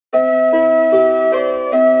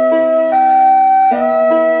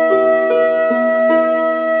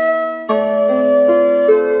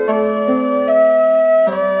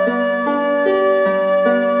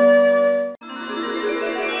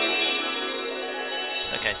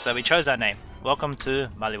Okay, so we chose our name. Welcome to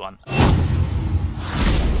Maliwan.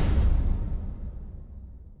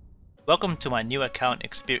 Welcome to my new account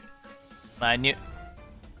experience.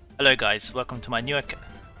 Hello guys, welcome to my new account.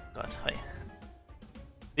 God, wait.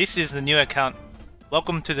 This is the new account.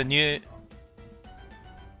 Welcome to the new.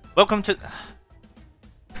 Welcome to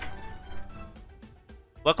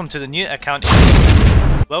the new account.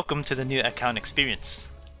 Welcome to the new account experience.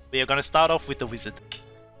 We are gonna start off with the wizard.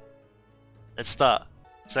 Let's start.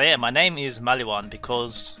 So yeah, my name is Maliwan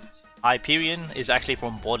because Hyeperion is actually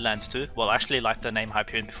from Borderlands 2. Well, I actually liked the name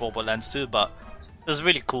Hyperion before Borderlands 2, but it was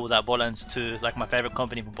really cool that Borderlands 2, like my favorite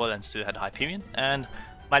company from Borderlands 2, had Hyperion, and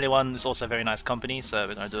Maliwan is also a very nice company, so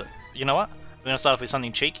we're gonna do it. You know what? We're gonna start off with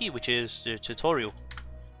something cheeky, which is the tutorial.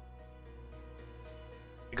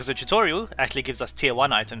 Because the tutorial actually gives us tier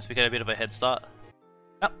 1 items, we get a bit of a head start.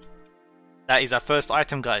 Yep. That is our first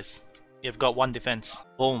item, guys. You've got 1 defense.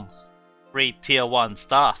 Boom. Free tier 1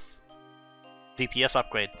 staff. DPS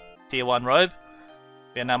upgrade. Tier 1 robe.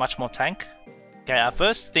 We are now much more tank. Okay, our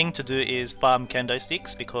first thing to do is farm kendo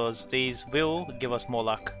sticks because these will give us more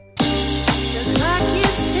luck.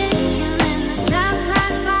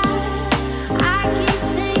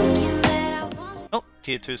 Oh,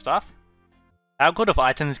 tier 2 staff. How good of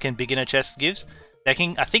items can beginner chests give? I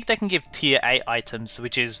think they can give tier 8 items,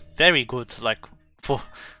 which is very good. Like for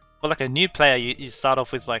like a new player, you start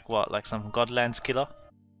off with like what, like some Godlands killer.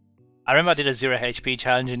 I remember I did a 0 HP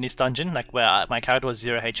challenge in this dungeon, like where my character was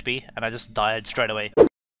 0 HP, and I just died straight away.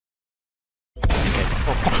 Okay.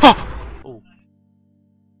 Oh. Ooh.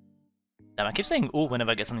 Damn, I keep saying ooh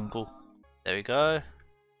whenever I get something cool. There we go.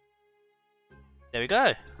 There we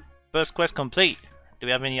go. First quest complete. Do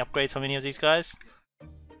we have any upgrades from any of these guys?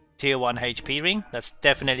 Tier 1 HP ring. That's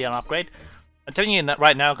definitely an upgrade. I'm telling you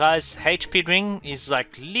right now, guys, HP ring is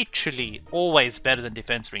like literally always better than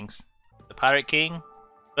defense rings. The Pirate King.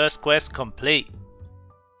 First quest complete.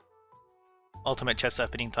 Ultimate chest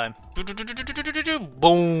opening time.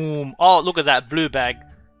 Boom! Oh, look at that blue bag.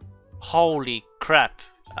 Holy crap.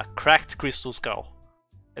 A cracked crystal skull.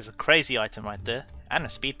 There's a crazy item right there. And a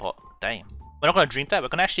speed pot. Damn. We're not going to drink that. We're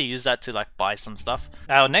going to actually use that to like buy some stuff.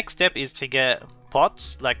 Our next step is to get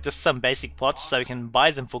pots. Like just some basic pots so we can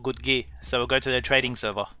buy them for good gear. So we'll go to the trading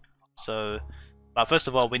server. But first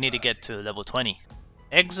of all, we need to get to level 20.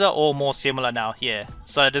 Eggs are all more similar now, yeah.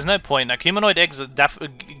 So there's no point. Like humanoid eggs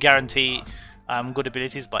guarantee good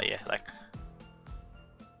abilities, but yeah, like,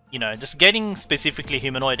 you know, just getting specifically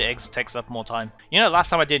humanoid eggs takes up more time. You know, last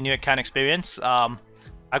time I did new account experience, I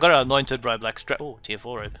got an anointed robe, like oh, tier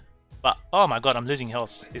 4 robe. But oh my god, I'm losing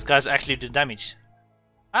health. These guys actually do damage.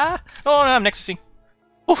 Ah! Oh no, I'm nexusing.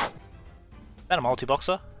 Oof! Is that a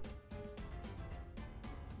multi-boxer?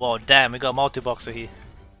 Whoa, damn, we got a multi-boxer here.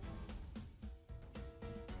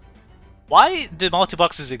 Why do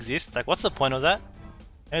multi-boxes exist? Like, what's the point of that?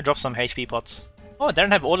 Let me drop some HP pots. Oh, they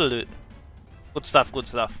don't have auto loot. Good stuff, good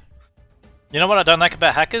stuff. You know what I don't like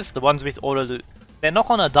about hackers? The ones with auto loot. They're not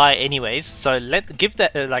gonna die anyways, so give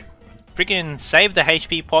that, like, freaking save the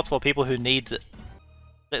HP pots for people who need it.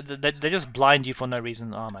 They just blind you for no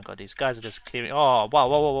reason. Oh my god, these guys are just clearing. Oh, wow,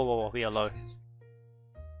 whoa, we are low.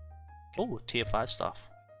 Oh, tier 5 stuff.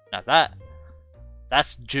 Now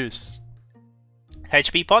that's juice.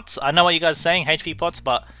 HP pots, I know what you guys are saying, HP pots,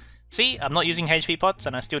 but see, I'm not using HP pots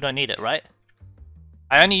and I still don't need it, right?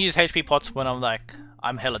 I only use HP pots when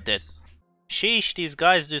I'm hella dead. Sheesh, these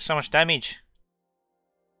guys do so much damage.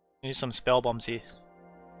 Use some spell bombs here.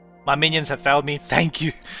 My minions have failed me, thank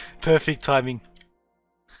you. Perfect timing.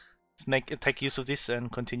 Let's take use of this and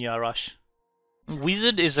continue our rush.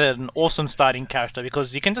 Wizard is an awesome starting character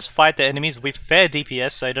because you can just fight the enemies with fair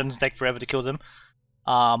DPS, so it doesn't take forever to kill them.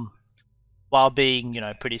 While being, you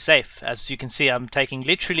know, pretty safe. As you can see, I'm taking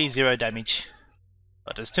literally 0 damage.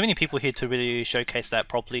 But there's too many people here to really showcase that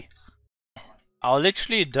properly. I'll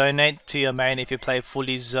literally donate to your main if you play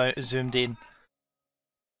fully zoomed in.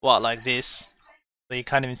 What, like this? So you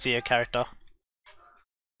can't even see your character.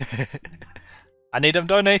 I need them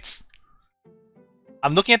donates.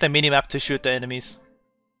 I'm looking at the minimap to shoot the enemies.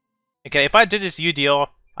 Okay, if I do this UDO,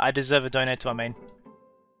 I deserve a donate to my main.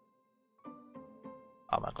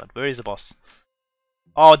 Oh my god, where is the boss?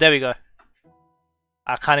 Oh, there we go.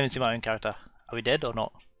 I can't even see my own character. Are we dead or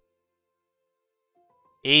not?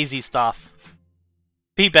 Easy stuff.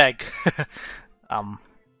 P-bag.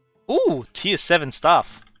 Ooh, tier 7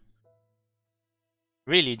 stuff.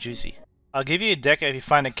 Really juicy. I'll give you a deck if you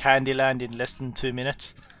find a Candyland in less than 2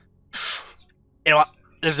 minutes. You know what?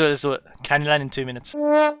 Let's do it. Candyland in 2 minutes.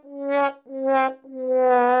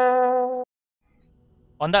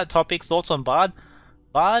 On that topic, thoughts on Bard?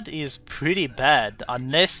 Bard is pretty bad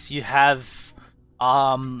unless you have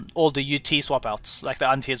all the UT swap outs, like the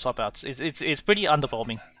untiered swap outs. It's pretty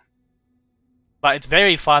underwhelming. But it's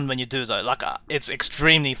very fun when you do though. Like it's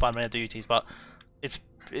extremely fun when you do UTs, but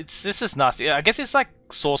this is nasty. I guess it's like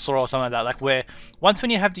sorcerer or something like that. Like where once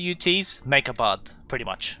when you have the UTs, make a bard pretty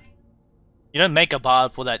much. You don't make a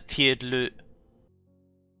bard for that tiered loot.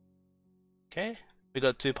 Okay, we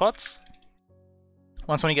got 2 pots.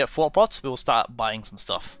 Once when you get 4 pots, we will start buying some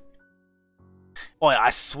stuff. Oh, I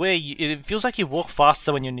swear, it feels like you walk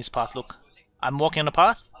faster when you're in this path. Look, I'm walking on the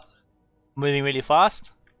path, moving really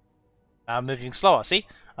fast. I'm moving slower. See,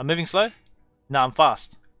 I'm moving slow. Now I'm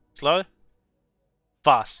fast. Slow,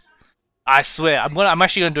 fast. I swear, I'm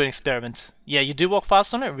actually gonna do an experiment. Yeah, you do walk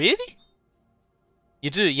fast on it, really? You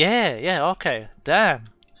do? Yeah. Okay. Damn.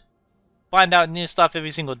 Find out new stuff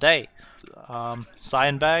every single day.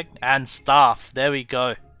 Cyan bag and staff. There we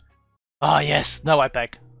go. Oh yes, no white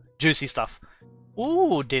bag. Juicy stuff.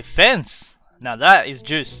 Ooh, defense. Now that is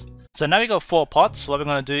juice. So now we got 4 pots. What we're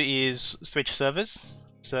gonna do is switch servers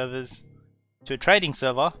to a trading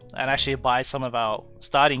server and actually buy some of our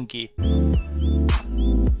starting gear.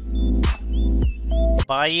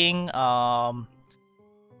 Buying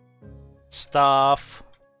staff,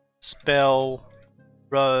 spell,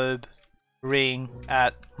 robe, ring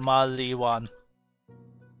at Maliwan.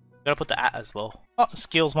 Gotta put the at as well. Oh,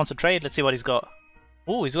 skills wants to trade. Let's see what he's got.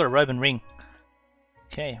 Ooh, he's got a robe and ring.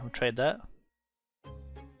 Okay, we'll trade that.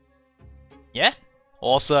 Yeah?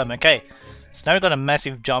 Awesome, okay. So now we've got a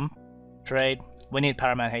massive jump. Trade. We need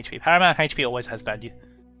Paramount HP. Paramount HP always has value.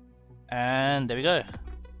 And there we go.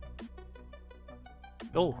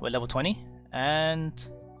 Oh, we're level 20. And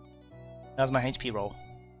how's my HP roll?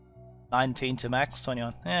 19 to max,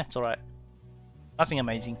 21. It's alright. Nothing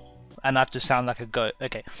amazing. And I have to sound like a goat.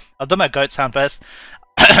 Okay, I'll do my goat sound first.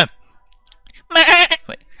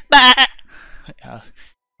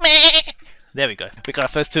 There we go. We got our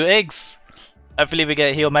first 2 eggs. Hopefully we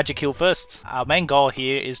get heal magic heal first. Our main goal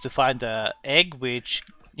here is to find the egg which,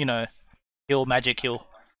 you know, heal magic heal.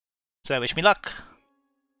 So wish me luck.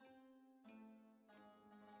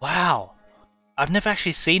 Wow. I've never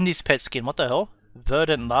actually seen this pet skin. What the hell?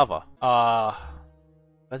 Verdant lava.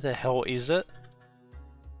 Where the hell is it?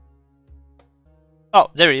 Oh,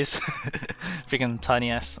 there he is. Freaking tiny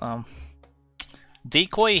ass.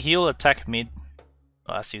 Decoy heal attack mid.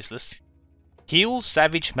 Oh, that's useless. Heal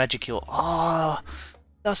savage magic heal. Oh,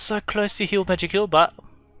 that's so close to heal magic heal, but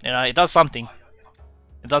you know it does something.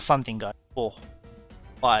 It does something, guys. 4,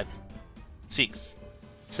 5, 6,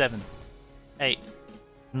 7, 8,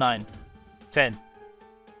 9, 10.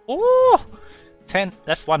 Ooh, 10.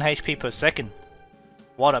 That's 1 HP per second.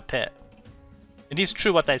 What a pet. It is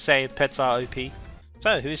true what they say. Pets are OP.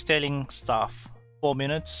 So who's stealing stuff? 4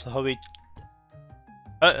 minutes. Hoi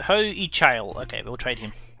Chail. Okay, we'll trade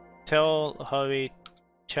him. Tell Hoi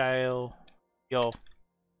Chail you're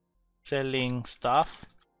selling stuff.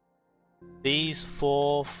 These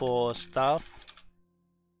 4 for stuff.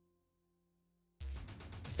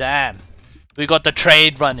 Damn. We got the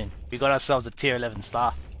trade running. We got ourselves a tier 11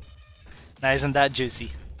 star. Now isn't that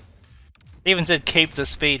juicy? They even said keep the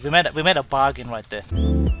speed. We made a bargain right there.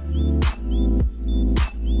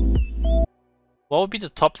 What would be the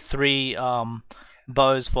top 3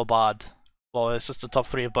 bows for Bard? Well, it's just the top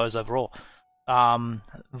 3 of bows overall.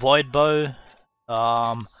 Void bow,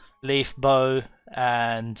 leaf bow,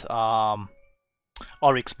 and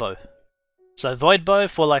oryx bow. So void bow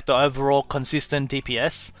for like the overall consistent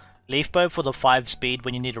DPS, leaf bow for the 5 speed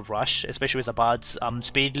when you need a rush, especially with the Bard's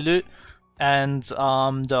speed loot, and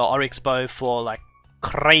the oryx bow for like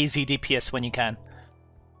crazy DPS when you can.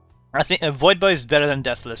 I think a void bow is better than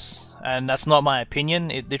deathless, and that's not my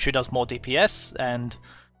opinion. It literally does more DPS, and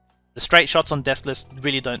the straight shots on deathless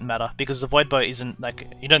really don't matter because the void bow isn't like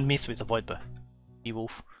you don't miss with the void bow.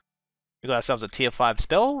 E-wolf. We got ourselves a tier 5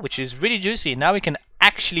 spell, which is really juicy. Now we can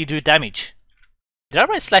actually do damage. Did I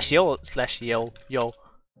write /yell? Yo.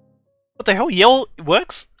 What the hell? Yell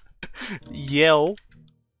works? Yell.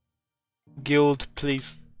 Guild,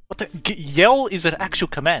 please. What the? Yell is an actual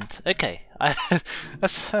command. Okay.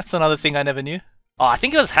 That's another thing I never knew. Oh, I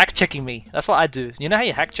think it was hack checking me. That's what I do. You know how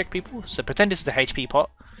you hack check people? So pretend this is the HP pot.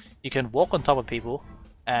 You can walk on top of people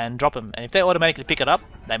and drop them. And if they automatically pick it up,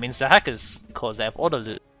 that means they're hackers because they have auto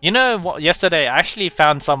loot. You know what? Yesterday I actually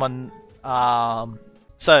found someone.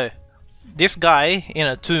 So this guy in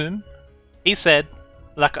a tomb, he said,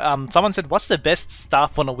 like, someone said, "What's the best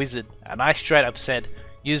staff on a wizard?" And I straight up said,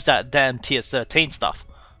 "Use that damn tier 13 stuff."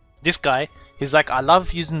 This guy, he's like, "I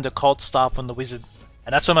love using the cult staff on the wizard."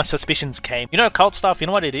 And that's where my suspicions came. You know, cult staff, you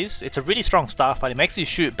know what it is? It's a really strong staff, but it makes you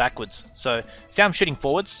shoot backwards. So, see I'm shooting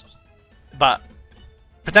forwards, but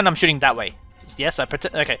pretend I'm shooting that way. Yes, I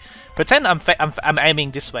pretend. Okay, pretend I'm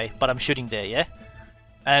aiming this way, but I'm shooting there. Yeah,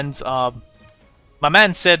 and my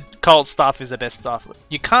man said cold staff is the best staff.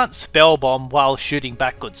 You can't spell bomb while shooting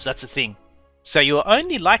backwards. That's the thing. So you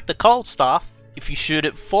only like the cold staff if you shoot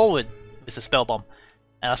it forward with a spell bomb,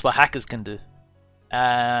 and that's what hackers can do.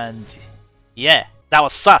 And yeah, that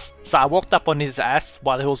was sus. So I walked up on his ass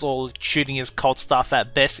while he was all shooting his cold staff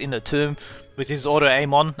at best in the tomb with his auto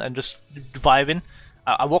aim on and just vibing.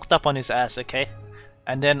 I walked up on his ass, okay,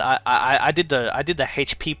 and then I did the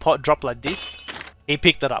HP pot drop like this. He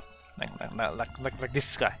picked it up like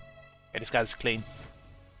this guy. Okay, this guy's clean.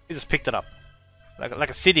 He just picked it up like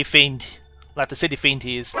a city fiend, like the city fiend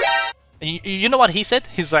he is. And you know what he said?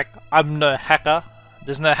 He's like, I'm no hacker.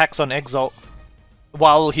 There's no hacks on Exalt.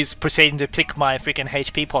 While he's proceeding to pick my freaking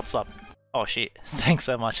HP pots up. Oh shit! Thanks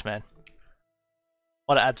so much, man.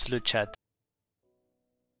 What an absolute chat.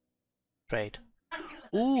 Trade.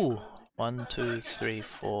 Ooh, 1, 2, 3,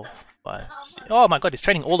 4, 5. 6. Oh my god, he's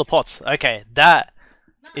trading all the pots. Okay, that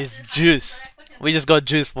is juice. We just got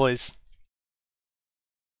juice, boys.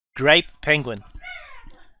 Grape penguin.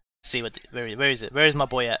 Let's see what? Where is it? Where is my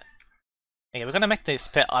boy at? Okay, we're gonna make this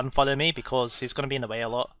pet unfollow me because he's gonna be in the way a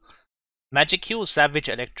lot. Magic heal, savage,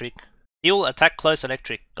 electric. Heal, attack close,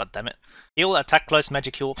 electric. God damn it. Heal, attack close,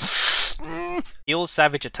 magic heal. Heal,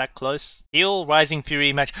 savage, attack close. Heal, rising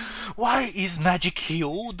fury, magic. Why is magic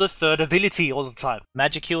heal the third ability all the time?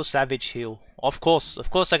 Magic heal, savage heal. Of course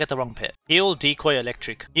I get the wrong pet. Heal, decoy,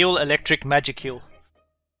 electric. Heal, electric, magic heal.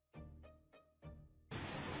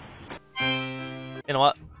 You know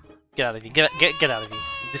what? Get out of here. Get out of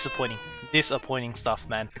here. Disappointing stuff,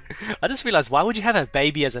 man. I just realized, why would you have a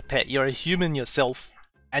baby as a pet? You're a human yourself,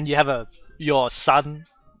 and you have your son,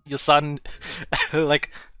 like,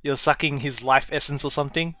 you're sucking his life essence or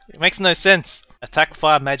something. It makes no sense. Attack,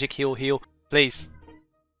 fire, magic, heal, please.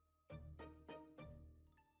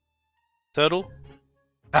 Turtle?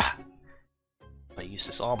 Ah.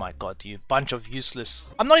 Useless. Oh my god, you bunch of useless.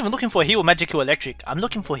 I'm not even looking for heal, magic, heal, electric. I'm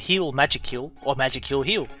looking for heal, magic, heal, or magic,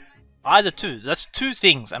 heal. Either two. That's two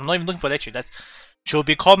things. I'm not even looking for electric. That should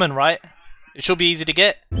be common, right? It should be easy to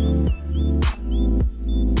get.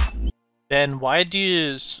 Then why do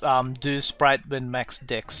you do sprite when max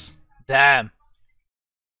dex? Damn.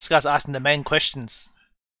 This guy's asking the main questions.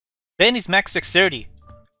 Ben is max dexterity.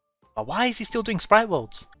 But why is he still doing sprite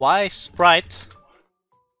worlds? Why sprite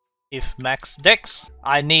if max dex?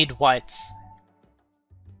 I need whites.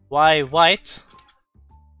 Why white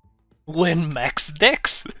when max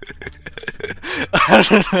dex?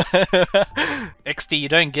 XD, you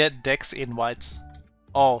don't get dex in whites.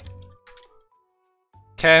 Oh.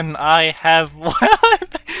 Can I have one?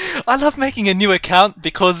 I love making a new account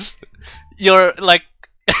because you're like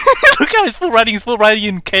look how he's full writing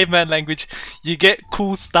in caveman language. You get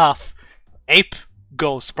cool stuff. Ape,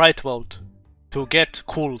 go sprite world to get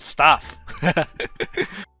cool stuff.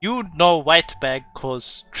 You know white bag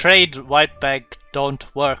cause trade white bag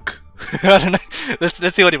don't work. I don't know. Let's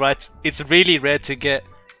see what he writes. It's really rare to get.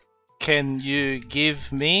 Can you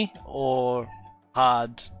give me or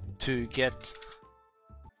hard to get?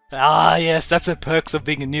 Ah yes, that's the perks of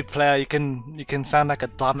being a new player. You can sound like a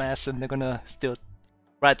dumbass and they're gonna still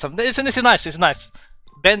write something. It's nice. It's nice.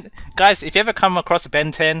 Ben, guys, if you ever come across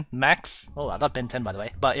Ben 10 Max, oh I love Ben 10 by the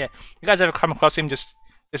way, but yeah, you guys ever come across him, just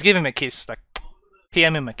give him a kiss, like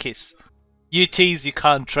PM him a kiss. UTs you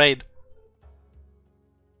can't trade.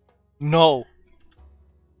 No.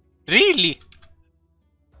 Really?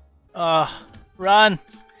 Run!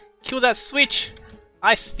 Kill that switch!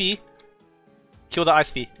 Ice P. Kill the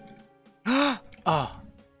Ice P.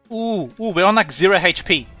 Ooh, we're on like 0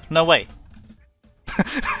 HP. No way.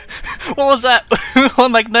 What was that?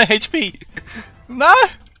 On like no HP. No?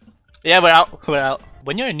 Yeah, we're out.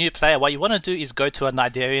 When you're a new player, what you want to do is go to a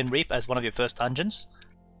Hyeperion Reap as one of your first dungeons.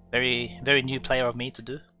 Very new player of me to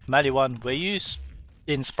do. Maliwan, were you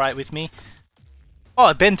in Sprite with me?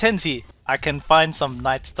 Oh, Ben 10's here. I can find some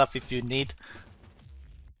night stuff if you need.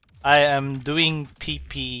 I am doing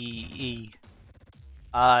PPE.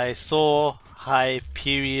 I saw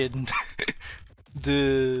Hyperion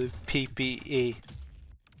do PPE.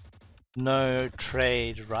 No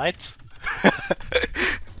trade, right?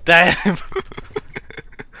 Damn.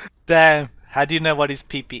 Damn. How do you know what is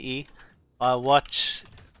PPE? I watch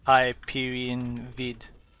Hyperion vid.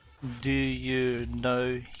 Do you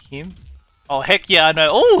know him? Oh heck yeah, I know.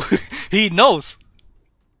 Oh, he knows.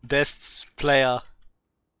 Best player,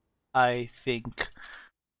 I think.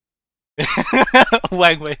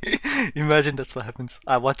 Wang Wei. Imagine that's what happens.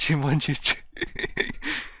 I watch him on YouTube.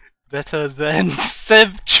 Better than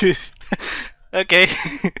Seb. Okay.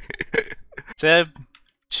 Seb,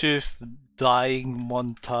 Truth dying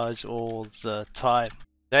montage all the time.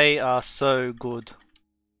 They are so good.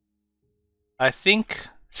 I think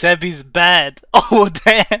Seb is bad. Oh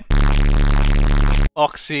damn!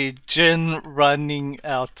 Oxygen running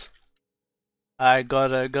out. I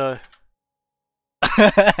gotta go.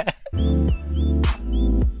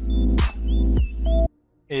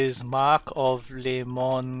 Is Mark of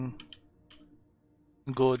Lemon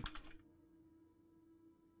good?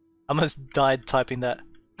 I almost died typing that.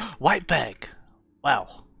 White bag!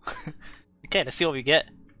 Wow. Okay, let's see what we get.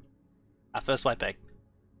 Our first white bag.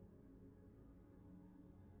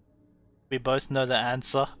 We both know the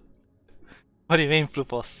answer. What do you mean,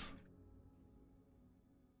 Flupos?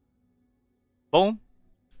 Boom.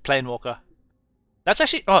 Planewalker. That's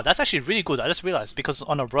actually really good. I just realized because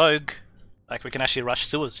on a rogue, like we can actually rush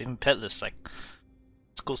sewers, even petless. Like,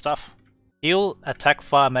 it's cool stuff. Heal, attack,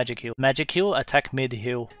 fire, magic heal. Magic heal, attack, mid,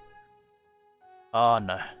 heal. Oh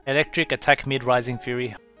no. Electric, attack, mid, rising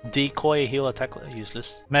fury. Decoy, heal, attack,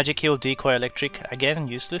 useless. Magic heal, decoy, electric, again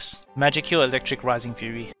useless. Magic heal, electric, rising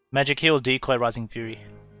fury. Magic heal, decoy, rising fury.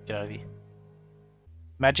 Get out of here.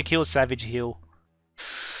 Magic heal, savage heal.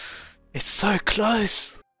 It's so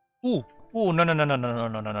close. Ooh, ooh,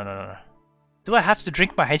 no. Do I have to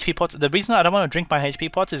drink my HP pots? The reason I don't want to drink my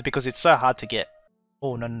HP pots is because it's so hard to get.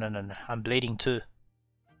 Oh no. I'm bleeding too.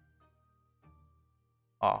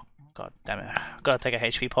 Oh god damn it. Gotta take a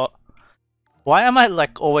HP pot. Why am I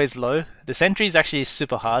like always low? The sentry is actually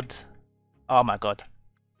super hard. Oh my god.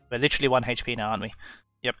 We're literally 1 HP now, aren't we?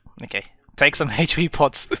 Yep, okay. Take some HP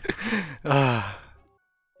pots.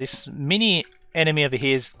 This mini enemy over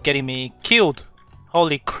here is getting me killed.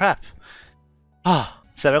 Holy crap.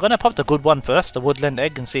 So we're gonna pop the good one first, the woodland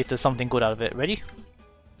egg, and see if there's something good out of it. Ready?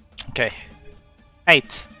 Okay.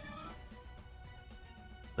 8.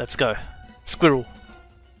 Let's go. Squirrel.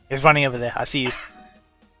 He's running over there. I see you.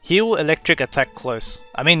 Heal, electric, attack, close.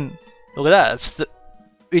 I mean, look at that.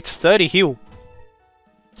 It's 30 heal.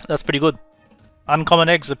 That's pretty good. Uncommon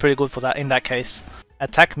eggs are pretty good for that in that case.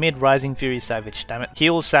 Attack mid, rising fury, savage. Damn it.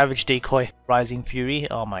 Heal, savage, decoy, rising fury.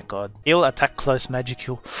 Oh my god. Heal, attack, close, magic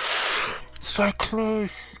heal. So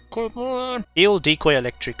close. Come on. Heal, decoy,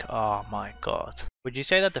 electric. Oh my god. Would you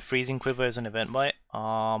say that the freezing quiver is an event bite?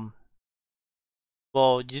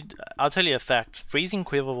 Well, I'll tell you a fact. Freezing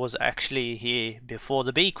quiver was actually here before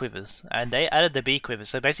the bee quivers, and they added the bee quivers.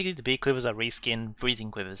 So basically, the bee quivers are reskin freezing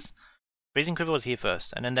quivers. Freezing quiver was here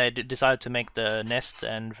first, and then they decided to make the nest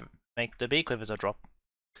and make the bee quivers a drop.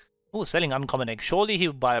 Oh, selling uncommon egg. Surely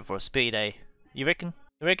he'll buy it for a speed, eh? You reckon?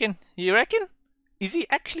 You reckon? You reckon? Is he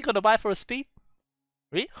actually gonna buy for a speed?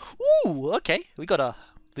 Really? Ooh, okay. We got a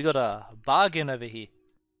bargain over here.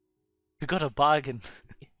 We got a bargain.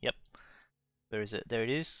 Yep. Where is it? There it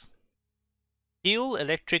is. Heal,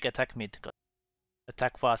 electric, attack mid.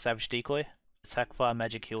 Attack fire, savage decoy. Attack fire,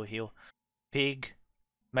 magic heal, heal. Pig,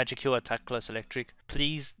 magic heal, attack close, electric.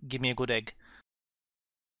 Please give me a good egg.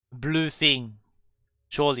 Blue thing.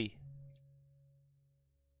 Surely.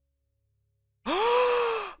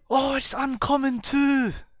 Oh, it's uncommon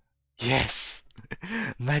too! Yes!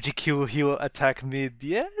 Magic heal, heal, attack mid.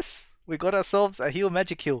 Yes! We got ourselves a heal,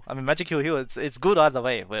 magic heal. I mean, magic heal, heal. It's good either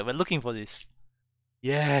way. We're looking for this.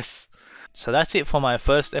 Yes! So that's it for my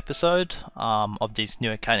first episode of this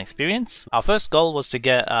new account experience. Our first goal was to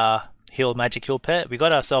get a heal, magic heal pet. We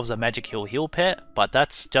got ourselves a magic heal, heal pet, but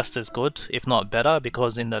that's just as good, if not better,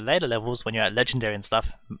 because in the later levels, when you're at legendary and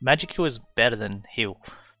stuff, magic heal is better than heal.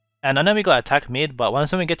 And I know we got attack mid, but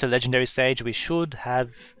once we get to legendary stage, we could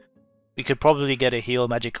probably get a heal,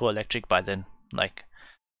 magic heal, electric by then. Like,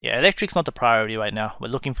 yeah, electric's not the priority right now. We're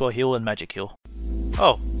looking for heal and magic heal.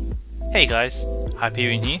 Oh, hey guys,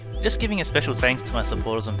 Hyperion here. Just giving a special thanks to my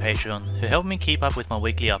supporters on Patreon who help me keep up with my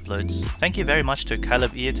weekly uploads. Thank you very much to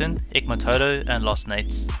Caleb Eaton, Ickmototo, and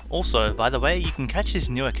LostNateS. Also, by the way, you can catch this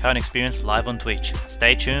new account experience live on Twitch.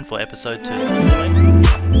 Stay tuned for episode 2.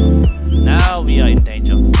 Now we are in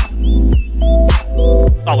danger.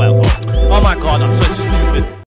 Oh well, oh my god, I'm so stupid.